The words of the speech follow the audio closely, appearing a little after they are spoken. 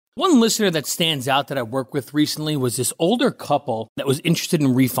One listener that stands out that I worked with recently was this older couple that was interested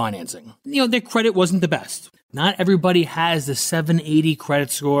in refinancing. Their credit wasn't the best. Not everybody has the 780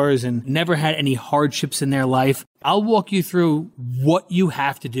 credit scores and never had any hardships in their life. I'll walk you through what you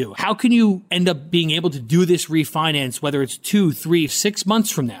have to do. How can you end up being able to do this refinance, whether it's 2, 3, 6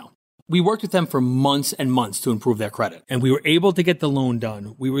 months from now? We worked with them for months and months to improve their credit, and we were able to get the loan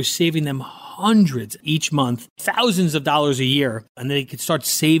done. We were saving them hundreds each month, thousands of dollars a year, and they could start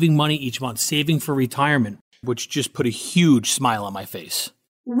saving money each month, saving for retirement, which just put a huge smile on my face.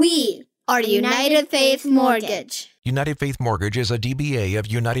 We are United Faith Mortgage. United Faith Mortgage is a DBA of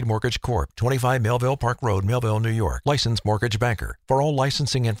United Mortgage Corp., 25 Melville Park Road, Melville, New York. Licensed mortgage banker. For all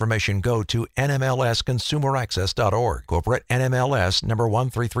licensing information, go to nmlsconsumeraccess.org. Corporate NMLS number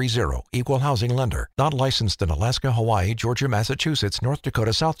 1330. Equal housing lender. Not licensed in Alaska, Hawaii, Georgia, Massachusetts, North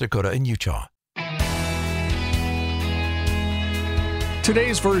Dakota, South Dakota, and Utah.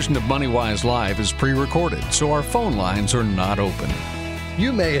 Today's version of MoneyWise Live is pre-recorded, so our phone lines are not open.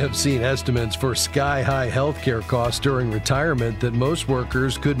 You may have seen estimates for sky-high healthcare costs during retirement that most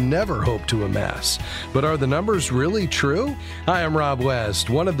workers could never hope to amass. But are the numbers really true? Hi, I'm Rob West.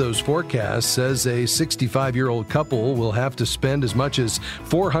 One of those forecasts says a 65-year-old couple will have to spend as much as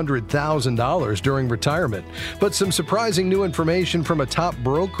 $400,000 during retirement. But some surprising new information from a top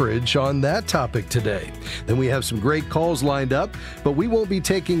brokerage on that topic today. Then we have some great calls lined up, but we won't be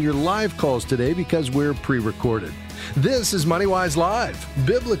taking your live calls today because we're pre-recorded. This is MoneyWise Live,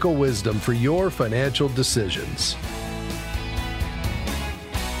 biblical wisdom for your financial decisions.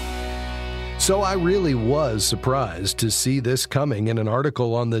 So I really was surprised to see this coming in an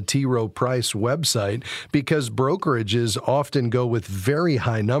article on the T. Rowe Price website because brokerages often go with very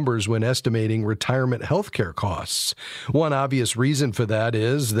high numbers when estimating retirement healthcare costs. One obvious reason for that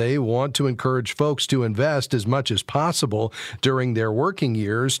is they want to encourage folks to invest as much as possible during their working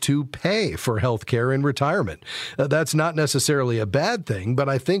years to pay for healthcare in retirement. That's not necessarily a bad thing, but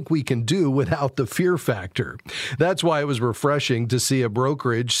I think we can do without the fear factor. That's why it was refreshing to see a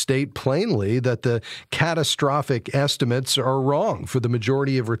brokerage state plainly that the catastrophic estimates are wrong for the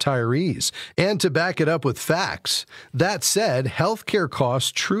majority of retirees, and to back it up with facts. That said, healthcare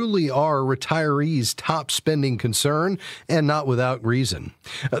costs truly are retirees' top spending concern, and not without reason.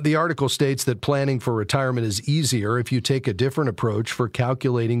 The article states that planning for retirement is easier if you take a different approach for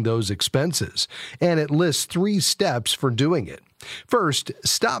calculating those expenses, and it lists 3 steps for doing it. First,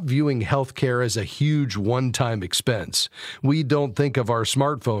 stop viewing healthcare as a huge one-time expense. We don't think of our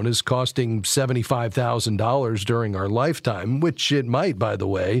smartphone as costing $75,000 during our lifetime, which it might, by the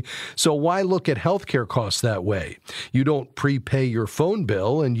way. So why look at healthcare costs that way? You don't prepay your phone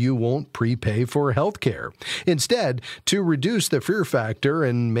bill and you won't prepay for healthcare. Instead, to reduce the fear factor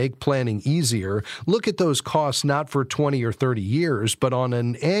and make planning easier, look at those costs not for 20 or 30 years, but on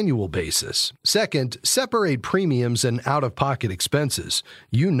an annual basis. Second, separate premiums and out-of-pocket expenses.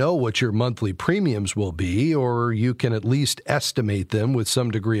 You know what your monthly premiums will be, or you can at least estimate them with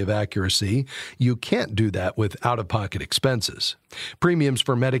some degree of accuracy. You can't do that with out-of-pocket expenses. Premiums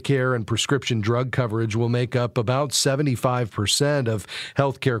for Medicare and prescription drug coverage will make up about 75% of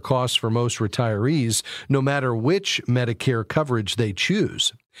healthcare costs for most retirees, no matter which Medicare coverage they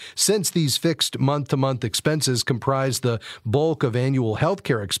choose. Since these fixed month-to-month expenses comprise the bulk of annual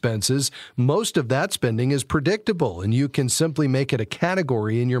healthcare expenses, most of that spending is predictable, and you can simply make it a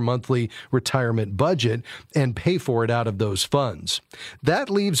category in your monthly retirement budget and pay for it out of those funds. That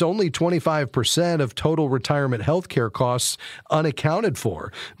leaves only 25% of total retirement healthcare costs unaccounted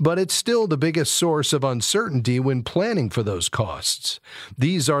for, but it's still the biggest source of uncertainty when planning for those costs.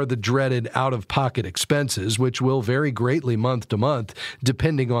 These are the dreaded out-of-pocket expenses, which will vary greatly month to month,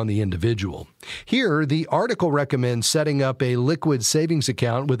 depending on the individual. Here, the article recommends setting up a liquid savings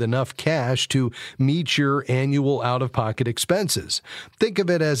account with enough cash to meet your annual out-of-pocket expenses. Think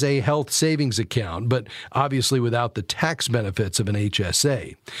of it as a health savings account, but obviously without the tax benefits of an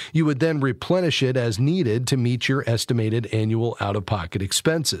HSA. You would then replenish it as needed to meet your estimated annual out-of-pocket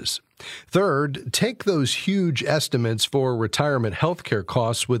expenses. Third, take those huge estimates for retirement healthcare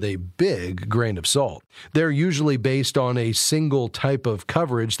costs with a big grain of salt. They're usually based on a single type of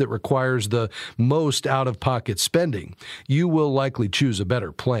coverage that requires the most out-of-pocket spending. You will likely choose a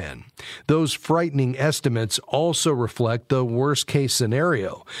better plan. Those frightening estimates also reflect the worst-case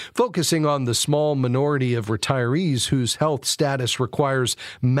scenario, focusing on the small minority of retirees whose health status requires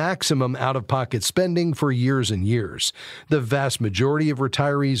maximum out-of-pocket spending for years and years. The vast majority of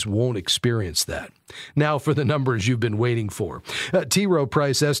retirees won't won't experience that. Now for the numbers you've been waiting for. T. Rowe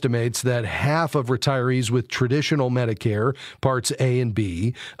Price estimates that half of retirees with traditional Medicare, Parts A and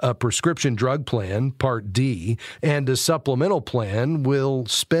B, a prescription drug plan, Part D, and a supplemental plan will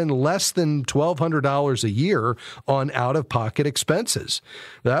spend less than $1,200 a year on out-of-pocket expenses.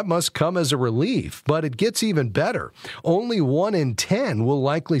 That must come as a relief, but it gets even better. Only 1 in 10 will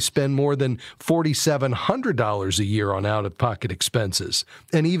likely spend more than $4,700 a year on out-of-pocket expenses.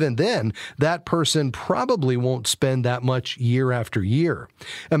 And even then, that person probably won't spend that much year after year.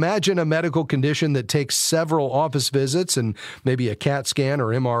 Imagine a medical condition that takes several office visits and maybe a CAT scan or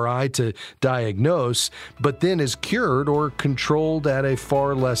MRI to diagnose, but then is cured or controlled at a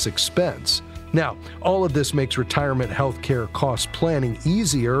far less expense. Now, all of this makes retirement health care cost planning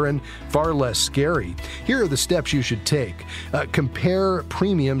easier and far less scary. Here are the steps you should take. Compare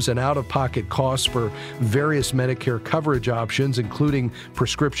premiums and out-of-pocket costs for various Medicare coverage options, including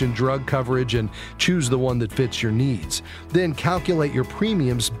prescription drug coverage, and choose the one that fits your needs. Then calculate your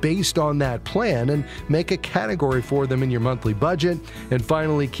premiums based on that plan and make a category for them in your monthly budget. And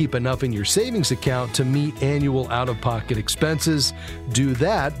finally, keep enough in your savings account to meet annual out-of-pocket expenses. Do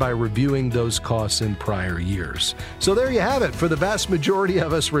that by reviewing those costs in prior years. So there you have it. For the vast majority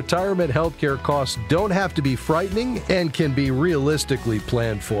of us, retirement healthcare costs don't have to be frightening and can be realistically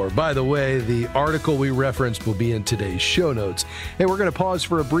planned for. By the way, the article we referenced will be in today's show notes. Hey, we're going to pause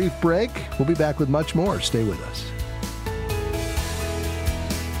for a brief break. We'll be back with much more. Stay with us.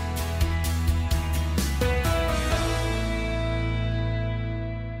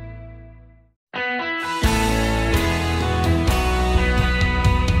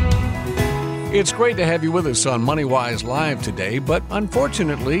 It's great to have you with us on MoneyWise Live today, but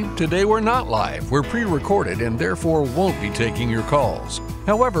unfortunately, today we're not live. We're pre-recorded and therefore won't be taking your calls.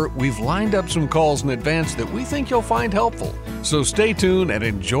 However, we've lined up some calls in advance that we think you'll find helpful. So stay tuned and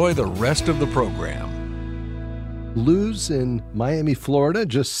enjoy the rest of the program. Luz in Miami, Florida,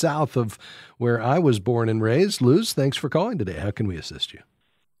 just south of where I was born and raised. Luz, thanks for calling today. How can we assist you?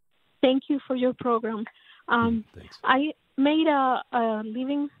 Thank you for your program. Thanks. I made a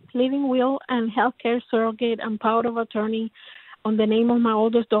living will and healthcare surrogate and power of attorney on the name of my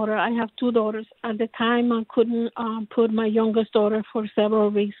oldest daughter. I have 2 daughters. At the time, I couldn't put my youngest daughter for several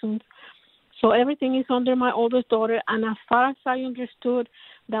reasons. So everything is under my oldest daughter, and as far as I understood,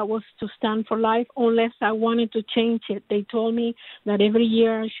 that was to stand for life unless I wanted to change it. They told me that every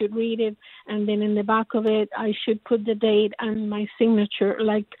year I should read it, and then in the back of it, I should put the date and my signature,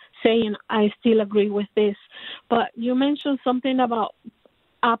 like saying I still agree with this. But you mentioned something about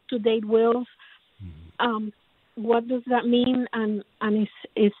up-to-date wills. What does that mean? And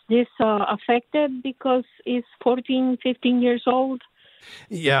is this affected because it's 14, 15 years old?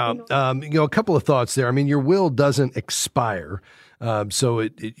 Yeah, a couple of thoughts there. I mean, your will doesn't expire, so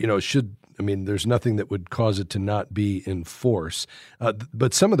it should. I mean, there's nothing that would cause it to not be in force.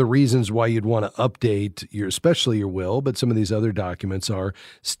 But some of the reasons why you'd want to update especially your will, but some of these other documents are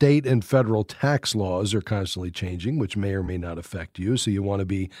state and federal tax laws are constantly changing, which may or may not affect you. So you want to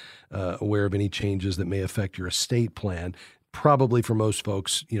be aware of any changes that may affect your estate plan. Probably for most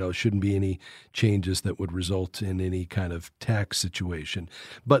folks, shouldn't be any changes that would result in any kind of tax situation.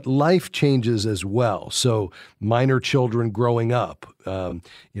 But life changes as well. So minor children growing up,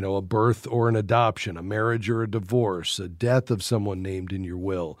 a birth or an adoption, a marriage or a divorce, a death of someone named in your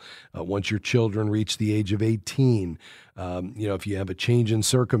will. Once your children reach the age of 18, if you have a change in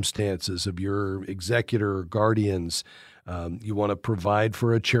circumstances of your executor or guardians, you want to provide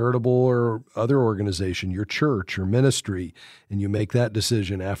for a charitable or other organization, your church or ministry, and you make that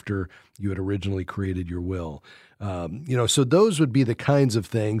decision after you had originally created your will. So those would be the kinds of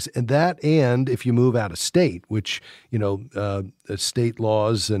things. And if you move out of state, which, state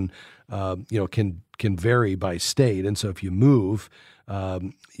laws and, can vary by state. And so if you move,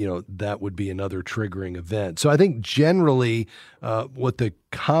 that would be another triggering event. So I think generally what the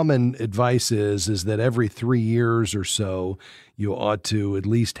common advice is that every 3 years or so, you ought to at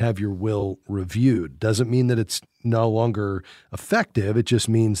least have your will reviewed. Doesn't mean that it's no longer effective. It just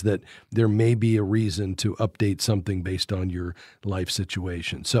means that there may be a reason to update something based on your life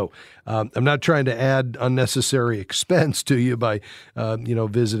situation. So I'm not trying to add unnecessary expense to you by,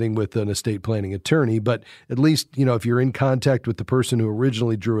 visiting with an estate planning attorney, but at least, if you're in contact with the person who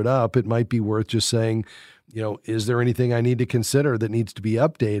originally drew it up, it might be worth just saying, is there anything I need to consider that needs to be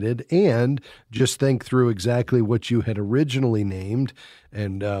updated? And just think through exactly what you had originally named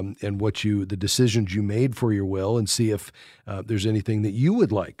and the decisions you made for your will, and see if there's anything that you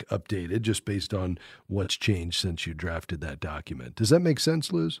would like updated just based on what's changed since you drafted that document. Does that make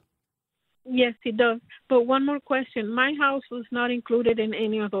sense, Luz? Yes, it does. But one more question. My house was not included in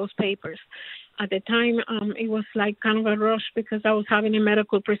any of those papers. At the time, it was like kind of a rush because I was having a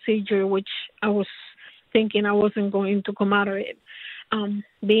medical procedure, which I was thinking I wasn't going to come out of it.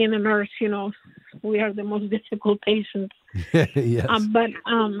 Being a nurse, we are the most difficult patients. Yes.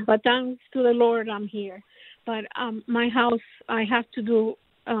 But thanks to the Lord, I'm here. But my house, I have to do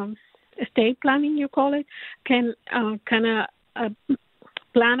estate planning, you call it. Can a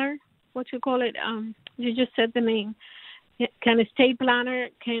planner, what you call it? You just said the name. Can a estate planner,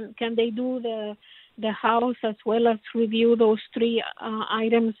 can they do the house as well as review those three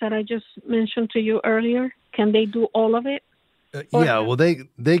items that I just mentioned to you earlier? Can they do all of it? Yeah, well,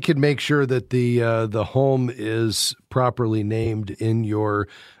 they could make sure that the home is properly named in your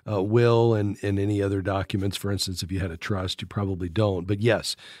will and any other documents. For instance, if you had a trust, you probably don't. But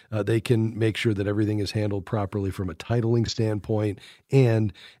yes, they can make sure that everything is handled properly from a titling standpoint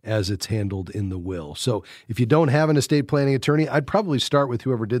and as it's handled in the will. So if you don't have an estate planning attorney, I'd probably start with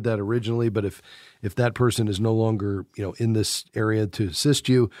whoever did that originally. But if that person is no longer in this area to assist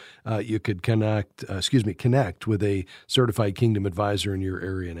you, you could connect with a certified Kingdom advisor in your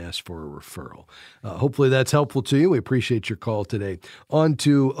area and ask for a referral. Hopefully that's helpful to you. We appreciate your call today. On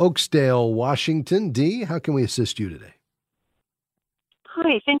to Oakdale, Washington. Dee, how can we assist you today?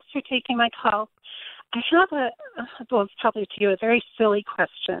 Hi, thanks for taking my call. I have it's probably to you, a very silly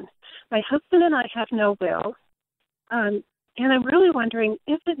question. My husband and I have no will, and I'm really wondering,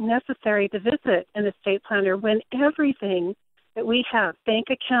 is it necessary to visit an estate planner when everything that we have, bank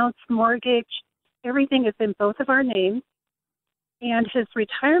accounts, mortgage, everything is in both of our names? And his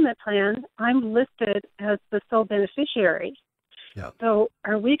retirement plan, I'm listed as the sole beneficiary. Yeah. So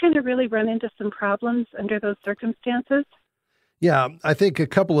are we going to really run into some problems under those circumstances? Yeah, I think a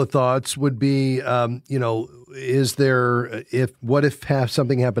couple of thoughts would be, is there, what if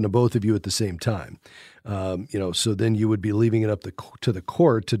something happened to both of you at the same time? So then you would be leaving it up to the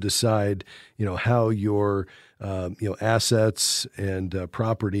court to decide, how your, assets and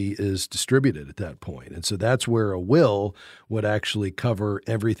property is distributed at that point. And so that's where a will would actually cover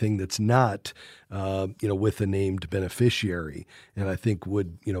everything that's not, with a named beneficiary, and I think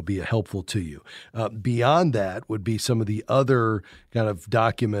would, be helpful to you. Beyond that would be some of the other kind of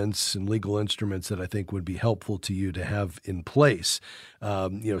documents and legal instruments that I think would be helpful to you to have in place,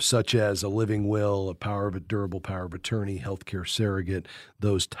 such as a living will, a durable power of attorney, healthcare surrogate,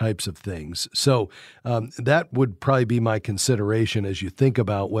 those types of things. So that would probably be my consideration as you think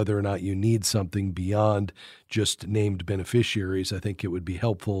about whether or not you need something beyond just named beneficiaries. I think it would be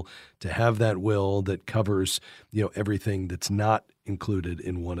helpful to have that will that covers, everything that's not included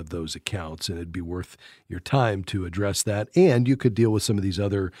in one of those accounts, and it'd be worth your time to address that. And you could deal with some of these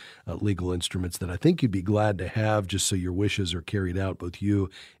other legal instruments that I think you'd be glad to have, just so your wishes are carried out, both you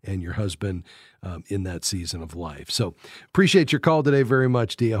and your husband, in that season of life. So appreciate your call today very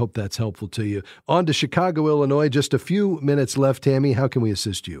much, Dee. I hope that's helpful to you. On to Chicago, Illinois. Just a few minutes left. Tammy, how can we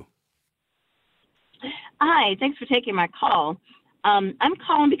assist you? Hi, thanks for taking my call. I'm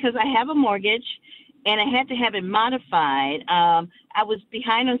calling because I have a mortgage and I had to have it modified. I was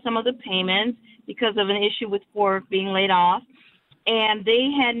behind on some of the payments because of an issue with work, being laid off. And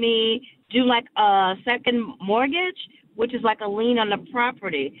they had me do like a second mortgage, which is like a lien on the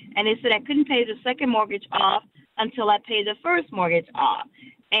property. And they said I couldn't pay the second mortgage off until I paid the first mortgage off.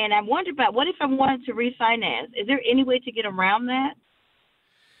 And I wondered about, what if I wanted to refinance? Is there any way to get around that?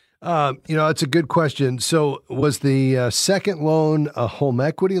 It's a good question. So was the second loan a home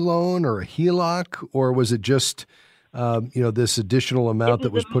equity loan or a HELOC, or was it just, this additional amount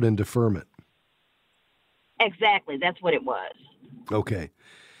that was put in deferment? Exactly. That's what it was. Okay.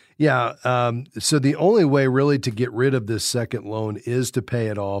 Yeah. So the only way really to get rid of this second loan is to pay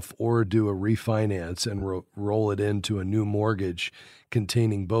it off or do a refinance and roll it into a new mortgage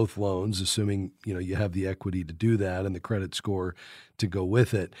containing both loans, assuming, you have the equity to do that and the credit score to go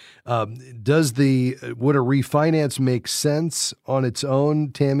with it. Would a refinance make sense on its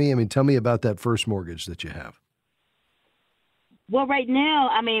own, Tammy? I mean, tell me about that first mortgage that you have. Well, right now,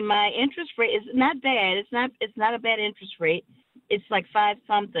 my interest rate is not bad. It's not a bad interest rate. It's like 5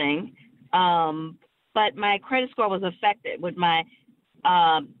 something. But my credit score was affected with my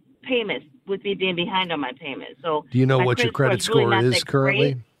payments, with me being behind on my payments. So do you know what your credit score is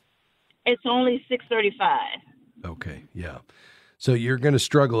currently? It's only 635. Okay. Yeah. So you're going to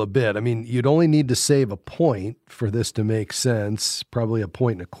struggle a bit. You'd only need to save a point for this to make sense. Probably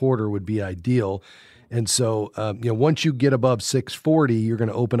 1.25 points would be ideal. And so, once you get above 640, you're going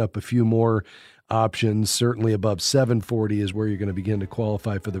to open up a few more options. Certainly above 740 is where you're going to begin to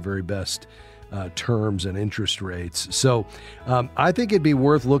qualify for the very best terms and interest rates. So I think it'd be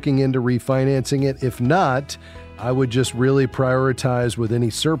worth looking into refinancing it. If not, I would just really prioritize with any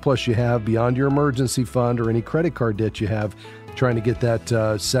surplus you have beyond your emergency fund or any credit card debt you have, trying to get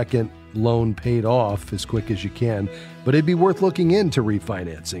that second loan paid off as quick as you can. But it'd be worth looking into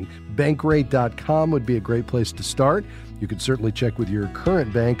refinancing. Bankrate.com would be a great place to start. You could certainly check with your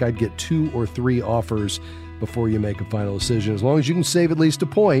current bank. I'd get 2 or 3 offers before you make a final decision. As long as you can save at least a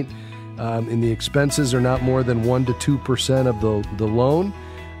point, and the expenses are not more than 1% to 2% of the loan,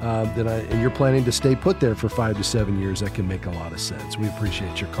 and you're planning to stay put there for 5 to 7 years, that can make a lot of sense. We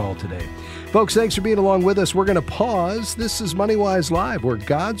appreciate your call today. Folks, thanks for being along with us. We're going to pause. This is MoneyWise Live, where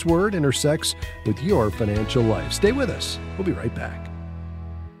God's Word intersects with your financial life. Stay with us. We'll be right back.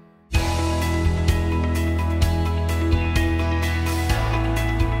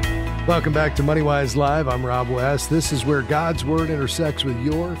 Welcome back to MoneyWise Live. I'm Rob West. This is where God's Word intersects with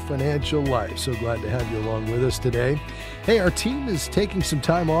your financial life. So glad to have you along with us today. Hey, our team is taking some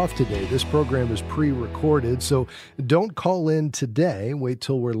time off today. This program is pre-recorded, so don't call in today. Wait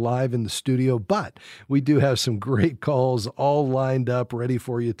till we're live in the studio. But we do have some great calls all lined up, ready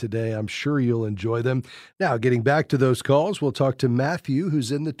for you today. I'm sure you'll enjoy them. Now, getting back to those calls, we'll talk to Matthew,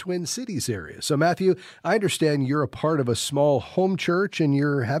 who's in the Twin Cities area. So, Matthew, I understand you're a part of a small home church and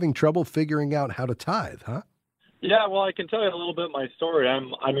you're having trouble figuring out how to tithe, huh? Yeah, well, I can tell you a little bit of my story.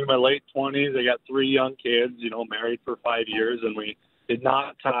 I'm in my late 20s. I got 3 young kids, married for 5 years, and we did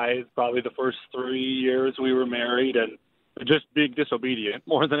not tithe probably the first 3 years we were married, and just being disobedient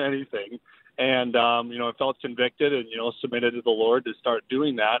more than anything. And, I felt convicted and, submitted to the Lord to start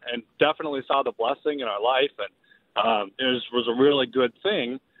doing that, and definitely saw the blessing in our life, and it was a really good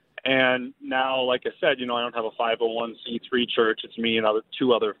thing. And now, like I said, I don't have a 501c3 church. It's me and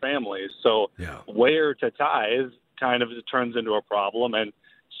 2 other families. So where to tithe kind of turns into a problem. And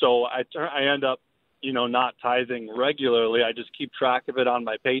so I end up, not tithing regularly. I just keep track of it on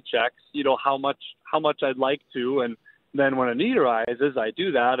my paychecks, how much I'd like to. And then when a need arises, I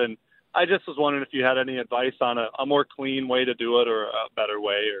do that. And I just was wondering if you had any advice on a more clean way to do it or a better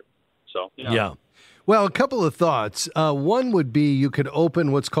way. Yeah. Well, a couple of thoughts. One would be you could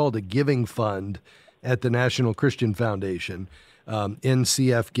open what's called a giving fund at the National Christian Foundation,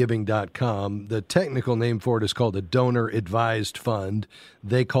 ncfgiving.com. The technical name for it is called a donor advised fund.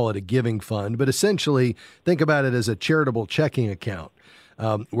 They call it a giving fund, but essentially think about it as a charitable checking account.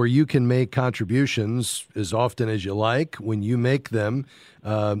 Where you can make contributions as often as you like. When you make them,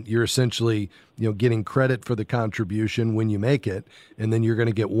 you're essentially, getting credit for the contribution when you make it, and then you're going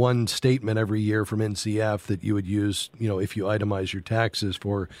to get one statement every year from NCF that you would use, if you itemize your taxes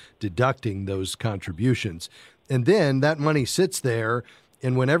for deducting those contributions. And then that money sits there,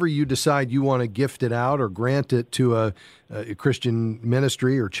 and whenever you decide you want to gift it out or grant it to a Christian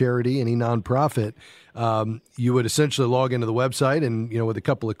ministry or charity, any nonprofit, you would essentially log into the website and, with a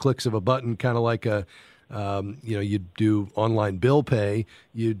couple of clicks of a button, kind of like you do online bill pay,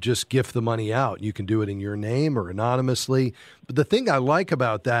 you just gift the money out. You can do it in your name or anonymously. But the thing I like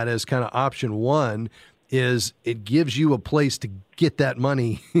about that is kind of option one is it gives you a place to get that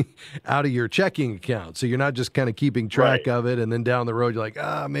money out of your checking account. So you're not just kind of keeping track of it, and then down the road, you're like,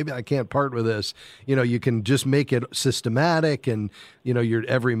 maybe I can't part with this. You can just make it systematic, and, you're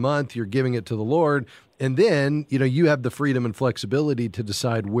every month you're giving it to the Lord. And then, you have the freedom and flexibility to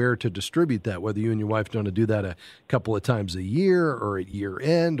decide where to distribute that, whether you and your wife want to do that a couple of times a year or at year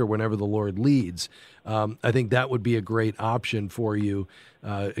end or whenever the Lord leads. I think that would be a great option for you,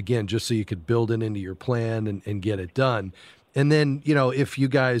 again, just so you could build it into your plan and get it done. And then, if you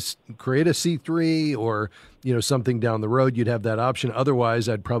guys create a C3 or, something down the road, you'd have that option. Otherwise,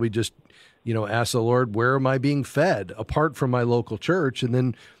 I'd probably just, ask the Lord, where am I being fed apart from my local church? And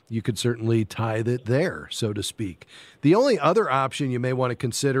then you could certainly tithe it there, so to speak. The only other option you may want to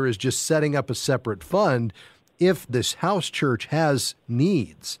consider is just setting up a separate fund if this house church has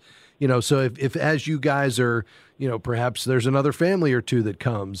needs. So if as you guys are, perhaps there's another family or two that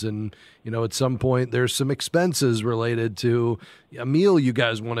comes and, at some point there's some expenses related to a meal you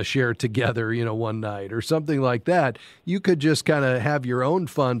guys want to share together, one night or something like that, you could just kind of have your own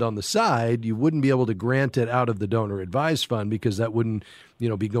fund on the side. You wouldn't be able to grant it out of the donor advised fund because that wouldn't,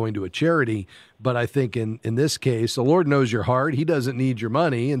 be going to a charity. But I think in this case, the Lord knows your heart. He doesn't need your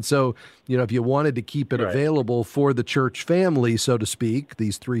money. And so, if you wanted to keep it available for the church family, so to speak,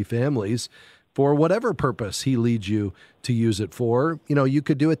 these 3 families, for whatever purpose he leads you to use it for, you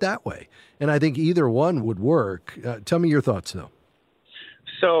could do it that way. And I think either one would work. Tell me your thoughts, though.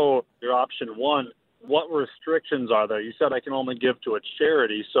 So your option one, what restrictions are there? You said I can only give to a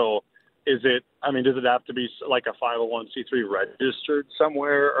charity. So does it have to be like a 501c3 registered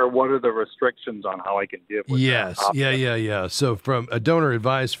somewhere, or what are the restrictions on how I can give? Yes. Yeah. So from a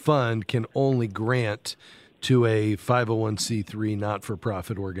donor-advised fund can only grant to a 501c3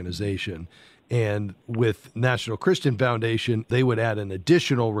 not-for-profit organization. And with National Christian Foundation, they would add an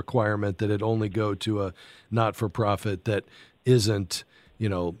additional requirement that it only go to a not-for-profit that isn't,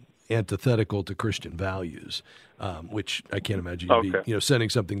 antithetical to Christian values, which I can't imagine you'd be, sending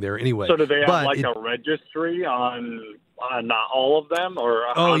something there anyway. So do they have a registry on not all of them, or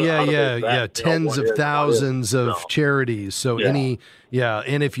tens of thousands of charities. So and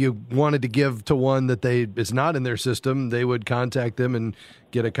if you wanted to give to one that is not in their system, they would contact them and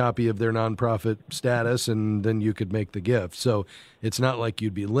get a copy of their nonprofit status, and then you could make the gift. So it's not like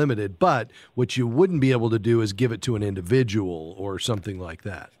you'd be limited, but what you wouldn't be able to do is give it to an individual or something like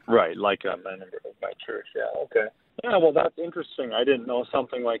that. Right, like a member of my church. Yeah, okay. Yeah, well, that's interesting. I didn't know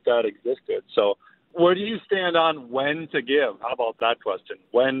something like that existed. So where do you stand on when to give? How about that question?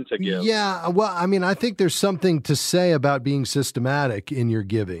 When to give? Yeah, well, I think there's something to say about being systematic in your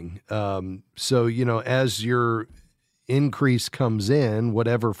giving. So, as your increase comes in,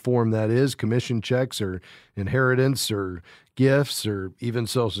 whatever form that is, commission checks or inheritance or gifts or even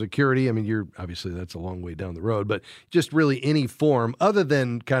Social Security. You're obviously that's a long way down the road, but just really any form other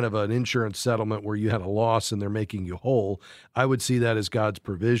than kind of an insurance settlement where you had a loss and they're making you whole. I would see that as God's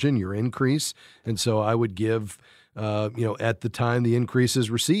provision, your increase. And so I would give, at the time the increase is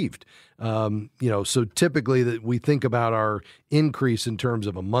received. So typically that we think about our increase in terms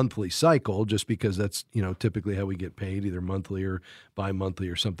of a monthly cycle, just because that's, typically how we get paid, either monthly or bi-monthly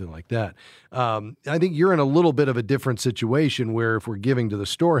or something like that. I think you're in a little bit of a different situation where if we're giving to the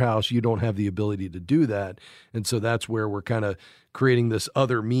storehouse, you don't have the ability to do that. And so that's where we're kind of creating this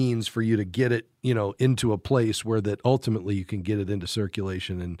other means for you to get it, into a place where that ultimately you can get it into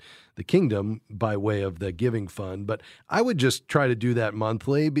circulation in the kingdom by way of the giving fund. But I would just try to do that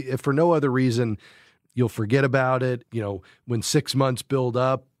monthly. If for no other reason, you'll forget about it. When 6 months build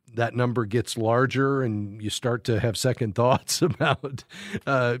up, that number gets larger and you start to have second thoughts about,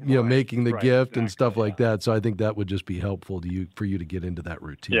 making the gift and stuff like that. So I think that would just be helpful for you to get into that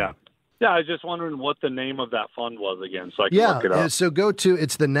routine. Yeah. Yeah, I was just wondering what the name of that fund was again, so I can look it up. So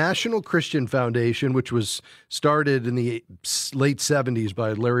it's the National Christian Foundation, which was started in the late 70s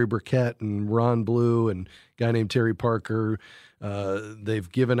by Larry Burkett and Ron Blue and a guy named Terry Parker.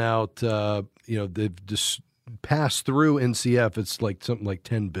 They've given out, they've just passed through NCF. It's like something like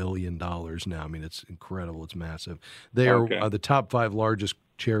 $10 billion now. It's incredible. It's massive. They are the top 5 largest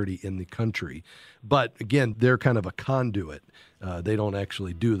charity in the country. But again, they're kind of a conduit. They don't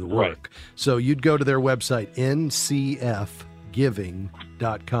actually do the work. Right. So you'd go to their website,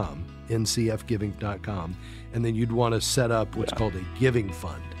 ncfgiving.com, and then you'd want to set up what's called a giving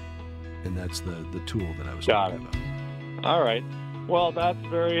fund. And that's the tool that I was talking about. All right. Well, that's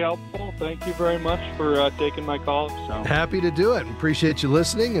very helpful. Thank you very much for taking my call. So. Happy to do it. Appreciate you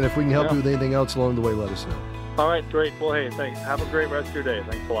listening. And if we can help you with anything else along the way, let us know. All right, great. Well, hey, thanks. Have a great rest of your day.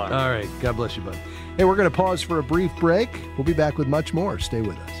 Thanks a lot. All right. God bless you, bud. Hey, we're going to pause for a brief break. We'll be back with much more. Stay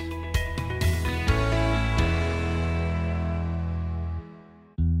with us.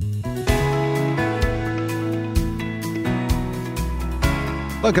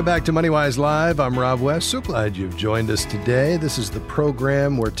 Welcome back to MoneyWise Live. I'm Rob West. So glad you've joined us today. This is the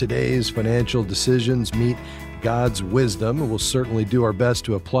program where today's financial decisions meet God's wisdom. And we'll certainly do our best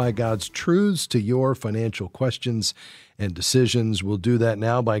to apply God's truths to your financial questions and decisions. We'll do that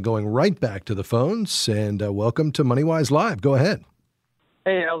now by going right back to the phones. And welcome to MoneyWise Live. Go ahead.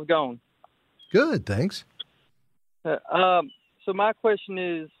 Hey, how's it going? Good, thanks. So my question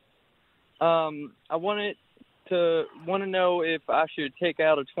is, I want to know if I should take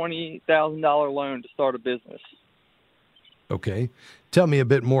out a $20,000 loan to start a business. Okay. Tell me a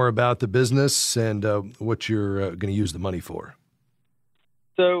bit more about the business and what you're going to use the money for.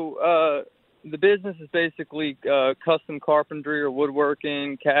 So the business is basically custom carpentry or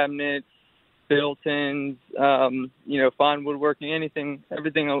woodworking, cabinets, built-ins, fine woodworking, everything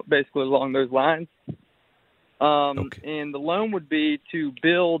basically along those lines. And the loan would be to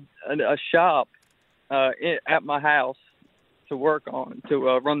build a shop at my house to work on,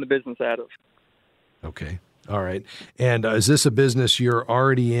 to run the business out of. Okay. All right. And is this a business you're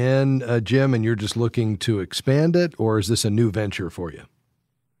already in, Jim, and you're just looking to expand it, or is this a new venture for you?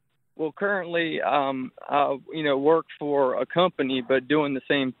 Well, currently, I work for a company, but doing the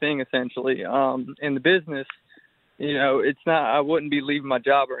same thing essentially. In the business, it's not. I wouldn't be leaving my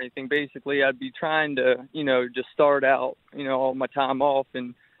job or anything. Basically, I'd be trying to, just start out, all my time off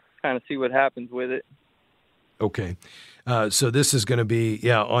and kind of see what happens with it. Okay. So this is going to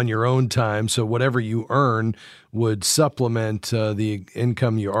be, on your own time. So whatever you earn would supplement the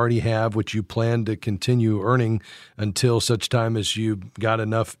income you already have, which you plan to continue earning until such time as you got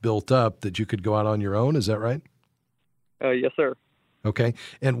enough built up that you could go out on your own. Is that right? Yes, sir. Okay.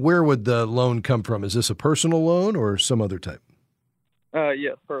 And where would the loan come from? Is this a personal loan or some other type?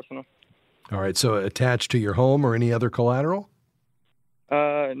 Yes, personal. All right. So attached to your home or any other collateral?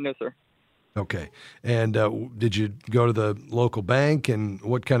 No, sir. Okay. And did you go to the local bank, and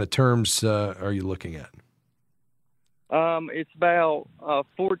what kind of terms are you looking at? It's about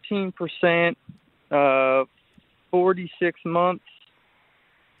 14%, 46 months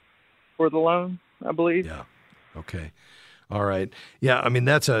for the loan, I believe. Yeah. Okay. All right. Yeah, I mean,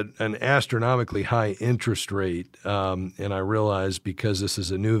 that's an astronomically high interest rate. And I realize because this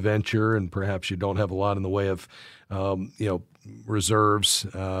is a new venture and perhaps you don't have a lot in the way of, reserves,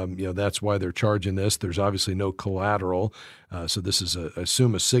 that's why they're charging this. There's obviously no collateral. So this is, I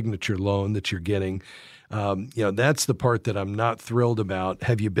assume, a signature loan that you're getting. That's the part that I'm not thrilled about.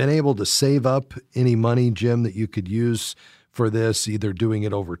 Have you been able to save up any money, Jim, that you could use for this, either doing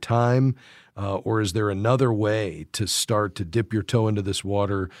it over time, or is there another way to start to dip your toe into this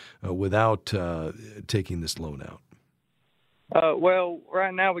water without taking this loan out? Well,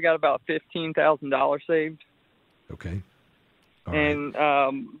 right now we got about $15,000 saved. Okay. All and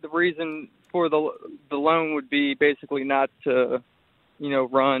right. The reason for the loan would be basically not to,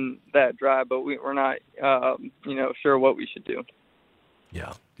 run that dry, but we're not, sure what we should do.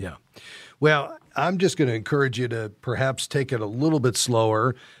 Yeah. Well, I'm just going to encourage you to perhaps take it a little bit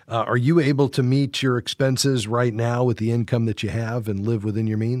slower. Are you able to meet your expenses right now with the income that you have and live within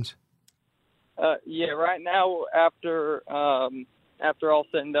your means? Yeah, right now, after all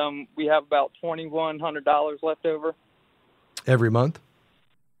said and done, we have about $2,100 left over. Every month?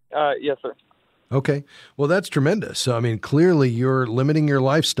 Yes, sir. Okay. Well, that's tremendous. So, I mean, clearly you're limiting your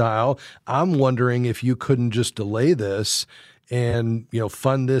lifestyle. I'm wondering if you couldn't just delay this and,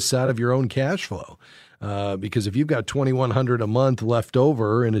 fund this out of your own cash flow. Because if you've got $2,100 a month left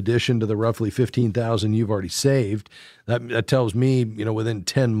over, in addition to the roughly $15,000 you've already saved, that tells me, within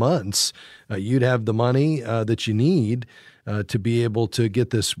 10 months, you'd have the money that you need to be able to get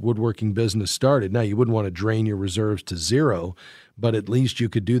this woodworking business started. Now, you wouldn't want to drain your reserves to zero, but at least you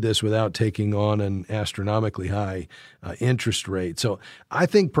could do this without taking on an astronomically high interest rate. So I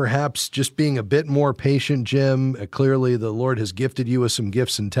think perhaps just being a bit more patient, Jim. Clearly, the Lord has gifted you with some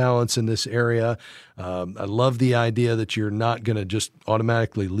gifts and talents in this area. I love the idea that you're not going to just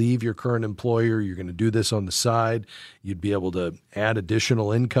automatically leave your current employer. You're going to do this on the side. You'd be able to add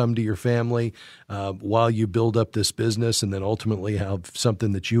additional income to your family while you build up this business, and then ultimately have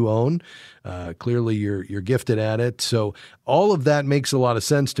something that you own. Clearly, you're gifted at it. So all of that makes a lot of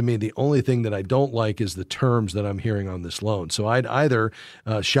sense to me. The only thing that I don't like is the terms that I'm hearing on this loan. So I'd either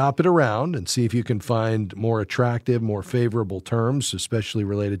shop it around and see if you can find more attractive, more favorable terms, especially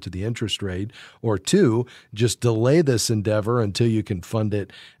related to the interest rate, or two, just delay this endeavor until you can fund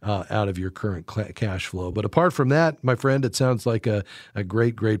it out of your current cash flow. But apart from that, my friend, it sounds like a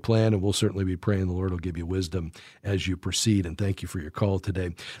great, great plan, and we'll certainly be praying the Lord will give you wisdom as you proceed. And thank you for your call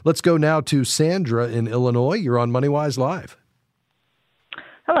today. Let's go now to Sandra in Illinois. You're on MoneyWise Live.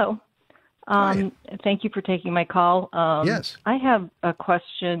 Hello. Thank you for taking my call. Yes. I have a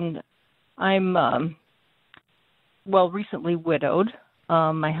question. I'm, recently widowed.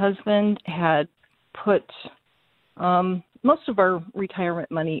 My husband had put most of our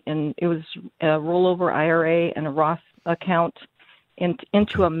retirement money in, it was a rollover IRA and a Roth account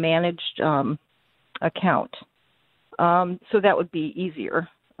into a managed account. So that would be easier.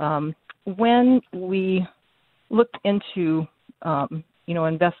 When we looked into,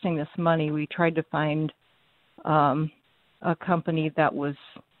 investing this money, we tried to find a company that was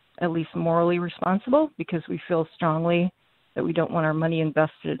at least morally responsible, because we feel strongly that we don't want our money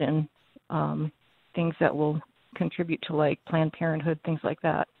invested in things that will contribute to, like, Planned Parenthood, things like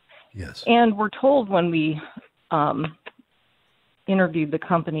that. Yes. And we're told when we interviewed the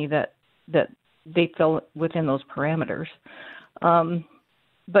company that they fell within those parameters.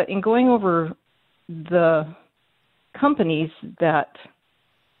 But in going over the companies that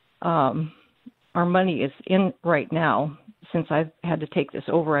our money is in right now, since I've had to take this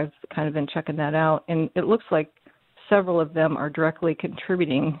over, I've kind of been checking that out, and it looks like several of them are directly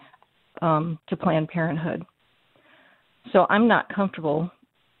contributing to Planned Parenthood. So I'm not comfortable.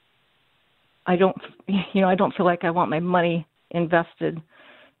 I don't feel like I want my money invested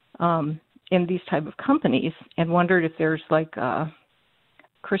in these type of companies, and wondered if there's like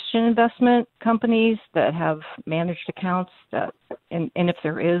Christian investment companies that have managed accounts and if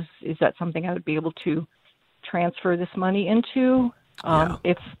there is that something I would be able to transfer this money into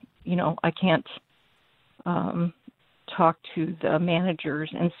if, I can't talk to the managers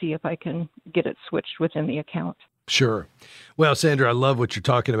and see if I can get it switched within the account. Sure. Well, Sandra, I love what you're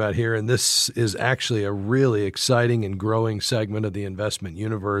talking about here, and this is actually a really exciting and growing segment of the investment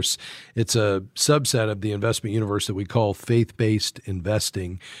universe. It's a subset of the investment universe that we call faith-based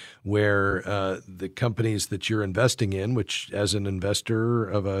investing, where the companies that you're investing in, which as an investor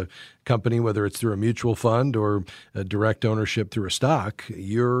of a company, whether it's through a mutual fund or a direct ownership through a stock,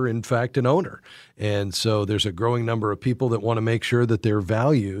 you're in fact an owner. And so there's a growing number of people that want to make sure that their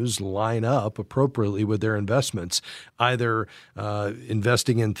values line up appropriately with their investments, either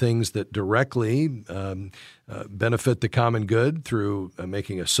investing in things that directly benefit the common good through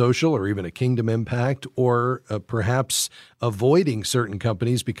making a social or even a kingdom impact, or perhaps avoiding certain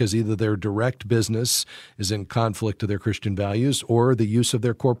companies because either their direct business is in conflict to their Christian values or the use of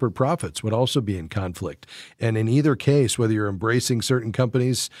their corporate profits would also be in conflict. And in either case, whether you're embracing certain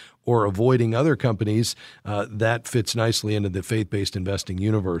companies or avoiding other companies, that fits nicely into the faith-based investing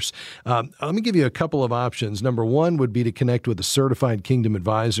universe. Let me give you a couple of options. Number one would be to connect with a certified kingdom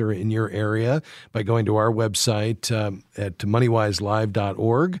advisor in your area by going to our website at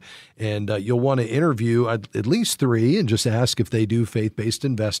moneywiselive.org. And you'll want to interview at least 3 and just ask if they do faith-based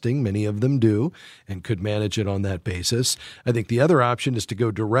investing. Many of them do and could manage it on that basis. I think the other option is to go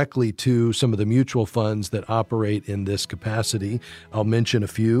directly to some of the mutual funds that operate in this capacity. I'll mention a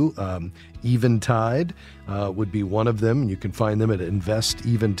few. Eventide would be one of them. You can find them at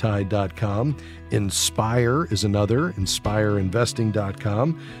investeventide.com. Inspire is another,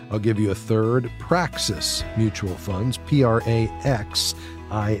 inspireinvesting.com. I'll give you a third, Praxis Mutual Funds, Praxis,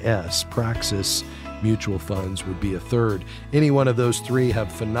 Praxis Mutual Funds would be a third. Any one of those 3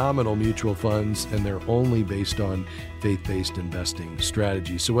 have phenomenal mutual funds, and they're only based on faith-based investing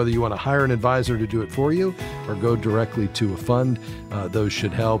strategies. So whether you want to hire an advisor to do it for you or go directly to a fund, those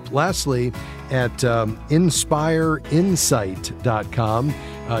should help. Lastly, at inspireinsight.com,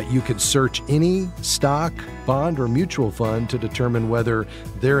 you can search any stock, bond, or mutual fund to determine whether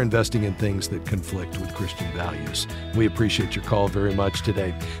they're investing in things that conflict with Christian values. We appreciate your call very much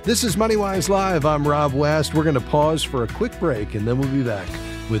today. This is MoneyWise Live. I'm Rob West. We're going to pause for a quick break, and then we'll be back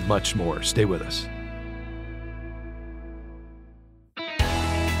with much more. Stay with us.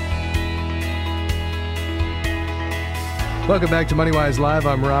 Welcome back to MoneyWise Live.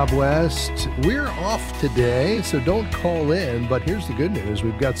 I'm Rob West. We're off today, so don't call in, but here's the good news.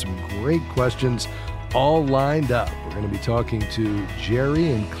 We've got some great questions all lined up. We're going to be talking to Jerry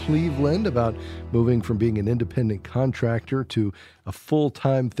in Cleveland about moving from being an independent contractor to a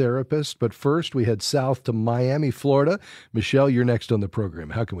full-time therapist. But first, we head south to Miami, Florida. Michelle, you're next on the program.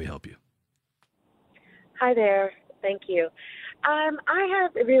 How can we help you? Hi there. Thank you. I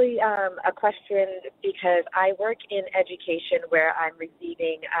have really a question because I work in education where I'm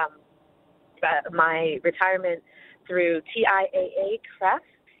receiving my retirement through TIAA-CREF.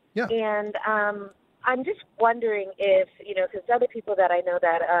 Yeah. And I'm just wondering if, because other people that I know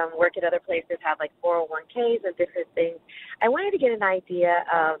that work at other places have like 401ks and different things. I wanted to get an idea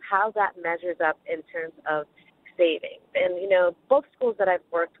of how that measures up in terms of savings. And, both schools that I've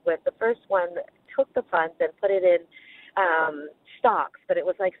worked with, the first one took the funds and put it in stocks, but it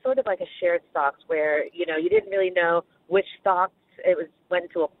was sort of like a shared stocks where, you didn't really know which stocks went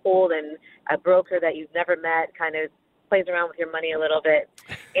to a pool, and a broker that you've never met kind of plays around with your money a little bit.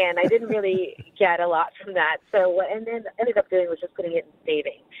 And I didn't really get a lot from that. So what I ended up doing was just putting it in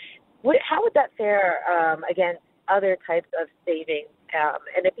savings. How would that fare against other types of savings?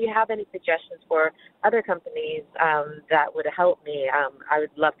 And if you have any suggestions for other companies that would help me, I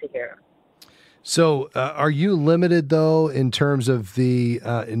would love to hear them. So are you limited, though, in terms of the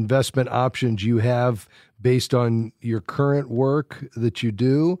investment options you have based on your current work that you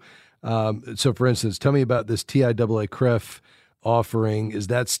do? So, for instance, tell me about this TIAA-CREF offering. Is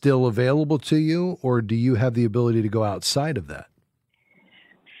that still available to you, or do you have the ability to go outside of that?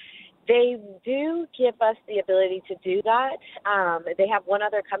 They do give us the ability to do that. They have one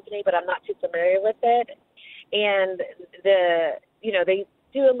other company, but I'm not too familiar with it. And they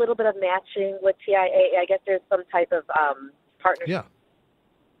do a little bit of matching with TIAA. I guess there's some type of partnership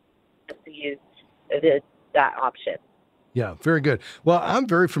to use that option. Yeah, very good. Well, I'm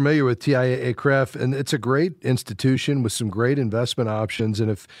very familiar with TIAA-CREF, and it's a great institution with some great investment options.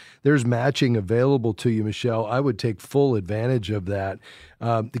 And if there's matching available to you, Michelle, I would take full advantage of that.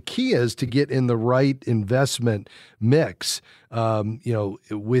 The key is to get in the right investment mix.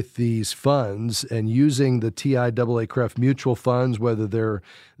 with these funds and using the TIAA-CREF mutual funds, whether they're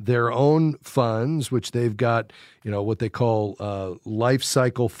their own funds, which they've got, what they call life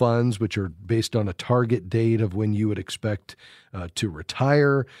cycle funds, which are based on a target date of when you would expect to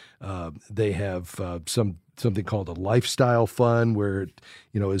retire. They have something called a lifestyle fund where it,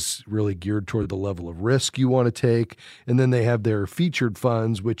 is really geared toward the level of risk you want to take. And then they have their featured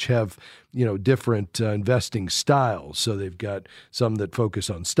funds, which have, different investing styles. So they've got some that focus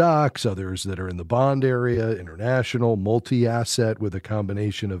on stocks, others that are in the bond area, international, multi-asset with a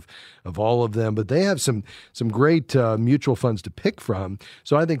combination of all of them. But they have some great mutual funds to pick from.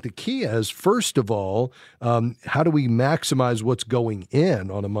 So I think the key is, first of all, how do we maximize what's going in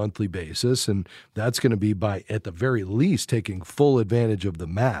on a monthly basis? And that's going to be by, at the very least, taking full advantage of the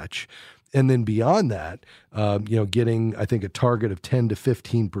match. And then beyond that, getting, I think, a target of 10 to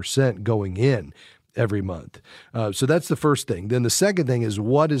 15% going in every month. So that's the first thing. Then the second thing is,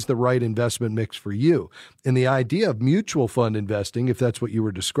 what is the right investment mix for you? And the idea of mutual fund investing, if that's what you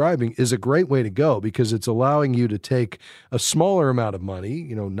were describing, is a great way to go because it's allowing you to take a smaller amount of money,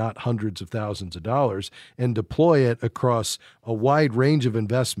 not hundreds of thousands of dollars, and deploy it across a wide range of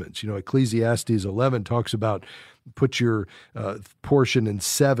investments. Ecclesiastes 11 talks about put your portion in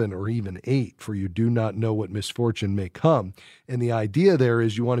 7 or even 8, for you do not know what misfortune may come. And the idea there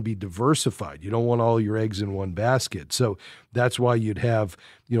is you want to be diversified. You don't want all your eggs in one basket. So that's why you'd have,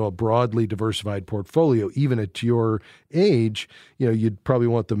 a broadly diversified portfolio. Even at your age, you'd probably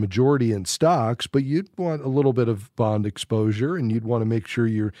want the majority in stocks, but you'd want a little bit of bond exposure, and you'd want to make sure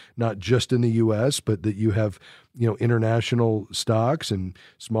you're not just in the U.S., but that you have, international stocks and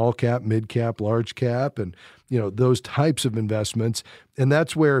small cap, mid cap, large cap, and, those types of investments. And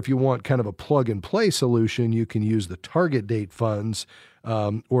that's where, if you want kind of a plug and play solution, you can use the target date funds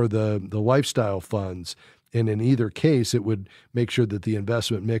or the lifestyle funds. And in either case, it would make sure that the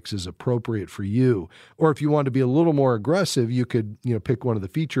investment mix is appropriate for you. Or if you want to be a little more aggressive, you could, pick one of the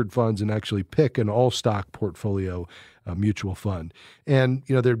featured funds and actually pick an all-stock portfolio mutual fund. And,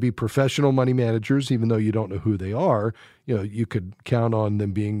 there'd be professional money managers, even though you don't know who they are. You could count on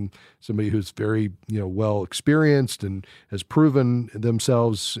them being somebody who's very, well experienced and has proven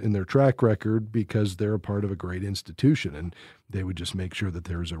themselves in their track record because they're a part of a great institution. And they would just make sure that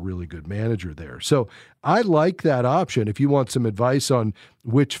there's a really good manager there. So I like that option. If you want some advice on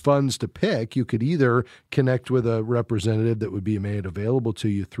which funds to pick, you could either connect with a representative that would be made available to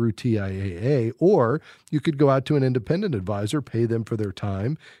you through TIAA, or you could go out to an independent advisor, pay them for their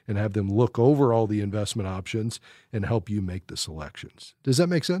time, and have them look over all the investment options and help you make the selections. Does that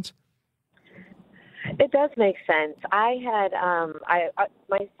make sense? It does make sense. I had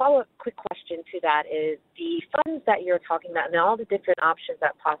my follow-up quick question to that is the funds that you're talking about and all the different options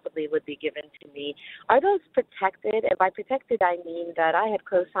that possibly would be given to me, are those protected? And by protected, I mean that I had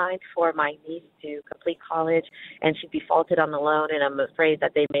co-signed for my niece to complete college, and she defaulted on the loan, and I'm afraid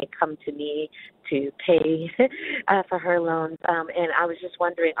that they may come to me to pay for her loans. And I was just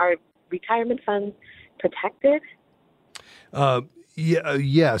wondering, are retirement funds protected?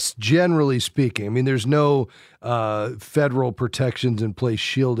 Yes, generally speaking. I mean, there's no federal protections in place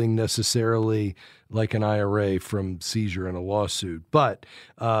shielding necessarily like an IRA from seizure in a lawsuit. But,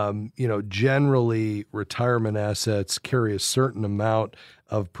 generally retirement assets carry a certain amount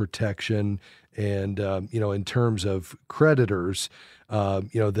of protection. And, in terms of creditors,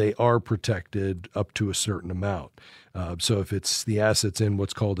 they are protected up to a certain amount. So if it's the assets in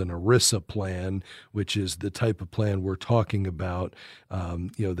what's called an ERISA plan, which is the type of plan we're talking about,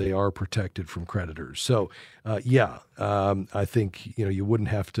 they are protected from creditors. So, I think, you wouldn't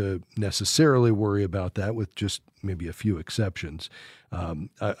have to necessarily worry about that, with just maybe a few exceptions.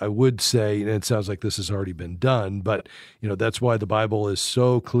 I would say, and it sounds like this has already been done, but, that's why the Bible is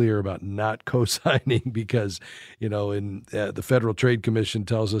so clear about not co-signing, because, the Federal Trade Commission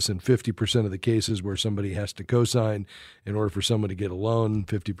tells us in 50% of the cases where somebody has to co-sign in order for someone to get a loan,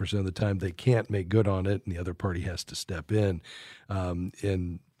 50% of the time they can't make good on it and the other party has to step in.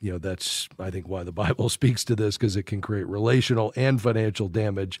 And that's, I think, why the Bible speaks to this, because it can create relational and financial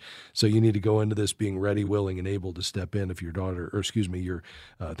damage. So you need to go into this being ready, willing, and able to step in if your daughter,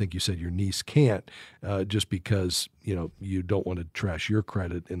 I think you said your niece can't, just because, you don't want to trash your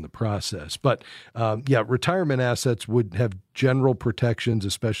credit in the process. But retirement assets would have general protections,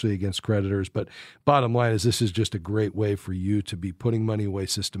 especially against creditors. But bottom line is, this is just a great way for you to be putting money away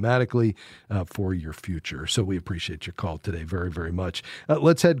systematically for your future. So we appreciate your call today very, very much.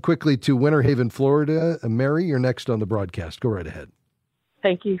 Let's head quickly to Winter Haven, Florida. Mary, you're next on the broadcast. Go right ahead.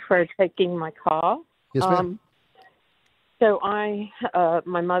 Thank you for taking my call. Yes, ma'am. So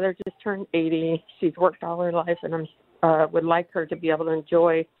my mother just turned 80. She's worked all her life, and I'm would like her to be able to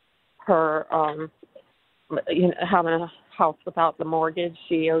enjoy her, having a house without the mortgage.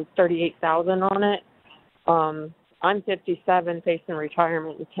 She owes $38,000 on it. I'm 57, facing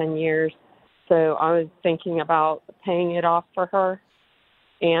retirement in 10 years. So I was thinking about paying it off for her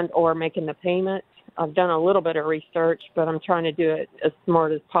and or making the payment. I've done a little bit of research, but I'm trying to do it as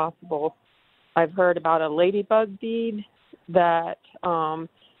smart as possible. I've heard about a ladybug deed that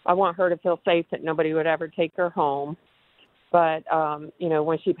I want her to feel safe that nobody would ever take her home. But,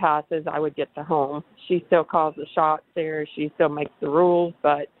 when she passes, I would get the home. She still calls the shots there. She still makes the rules,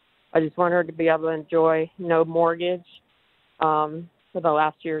 but I just want her to be able to enjoy no mortgage for the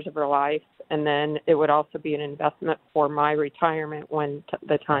last years of her life. And then it would also be an investment for my retirement when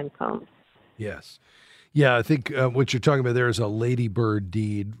the time comes. Yes. Yeah, I think what you're talking about there is a ladybird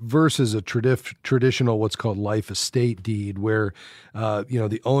deed versus a traditional what's called life estate deed, where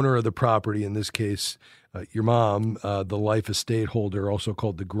the owner of the property, in this case your mom, the life estate holder, also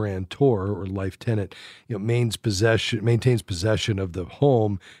called the grantor or life tenant, maintains possession of the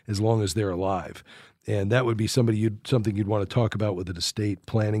home as long as they're alive. And that would be something you'd want to talk about with an estate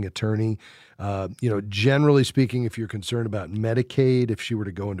planning attorney. Generally speaking, if you're concerned about Medicaid, if she were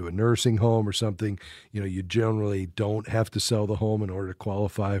to go into a nursing home or something, you generally don't have to sell the home in order to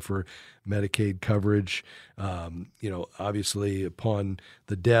qualify for Medicaid coverage. Obviously, upon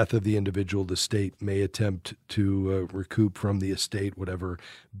the death of the individual, the state may attempt to recoup from the estate whatever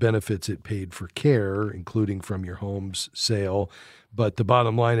benefits it paid for care, including from your home's sale. But the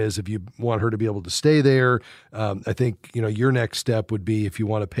bottom line is, if you want her to be able to stay there, I think, your next step would be, if you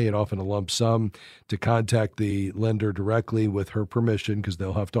want to pay it off in a lump sum, to contact the lender directly with her permission, because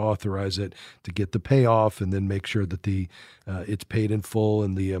they'll have to authorize it to get the payoff, and then make sure that it's paid in full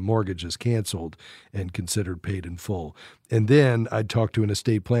and the mortgage is canceled and considered paid in full. And then I'd talk to an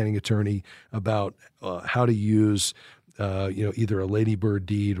estate planning attorney about how to use either a ladybird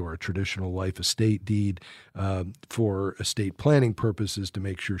deed or a traditional life estate deed for estate planning purposes, to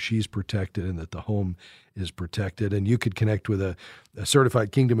make sure she's protected and that the home is protected. And you could connect with a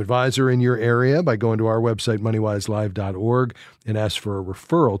certified Kingdom advisor in your area by going to our website, MoneyWiseLive.org, and ask for a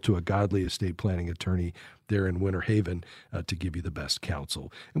referral to a godly estate planning attorney there in Winter Haven to give you the best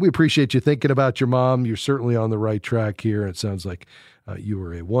counsel. And we appreciate you thinking about your mom. You're certainly on the right track here. It sounds like you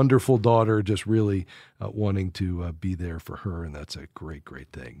were a wonderful daughter, just really wanting to be there for her, and that's a great, great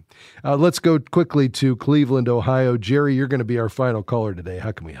thing. Let's go quickly to Cleveland, Ohio. Jerry, you're going to be our final caller today.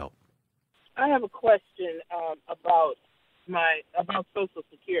 How can we help? I have a question about Social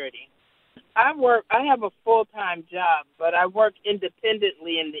Security. I have a full-time job, but I work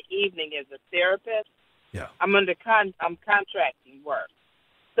independently in the evening as a therapist. Yeah. I'm contracting work.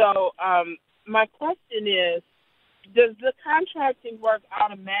 So my question is, does the contracting work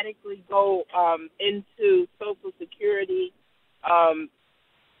automatically go into Social Security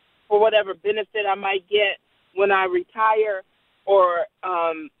for whatever benefit I might get when I retire, or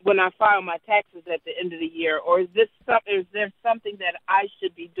when I file my taxes at the end of the year? Or is there something that I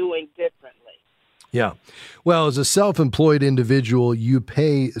should be doing differently? Yeah. Well, as a self-employed individual, you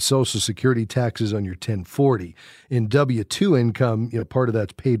pay Social Security taxes on your 1040. In W-2 income, part of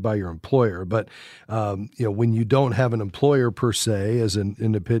that's paid by your employer. But, when you don't have an employer per se, as an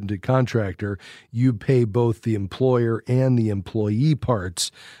independent contractor, you pay both the employer and the employee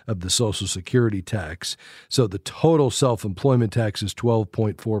parts of the Social Security tax. So the total self-employment tax is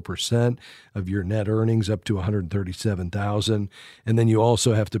 12.4% of your net earnings, up to $137,000. And then you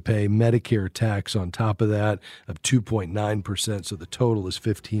also have to pay Medicare tax on top of that of 2.9%, so the total is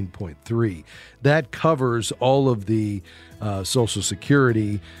 15.3%. That covers all of the Social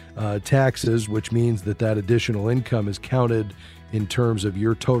Security taxes, which means that additional income is counted in terms of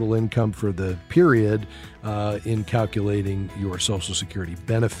your total income for the period in calculating your Social Security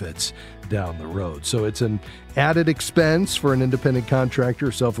benefits down the road. So it's an added expense for an independent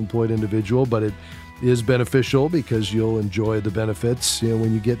contractor, self-employed individual, but it is beneficial because you'll enjoy the benefits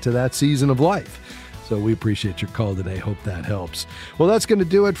when you get to that season of life. So we appreciate your call today. Hope that helps. Well, that's going to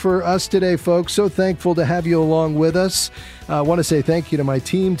do it for us today, folks. So thankful to have you along with us. I want to say thank you to my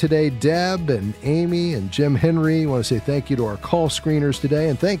team today, Deb and Amy and Jim Henry. I want to say thank you to our call screeners today,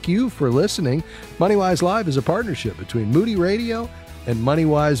 and thank you for listening. MoneyWise Live is a partnership between Moody Radio and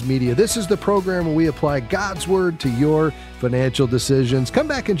MoneyWise Media. This is the program where we apply God's Word to your financial decisions. Come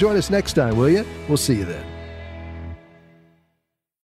back and join us next time, will you? We'll see you then.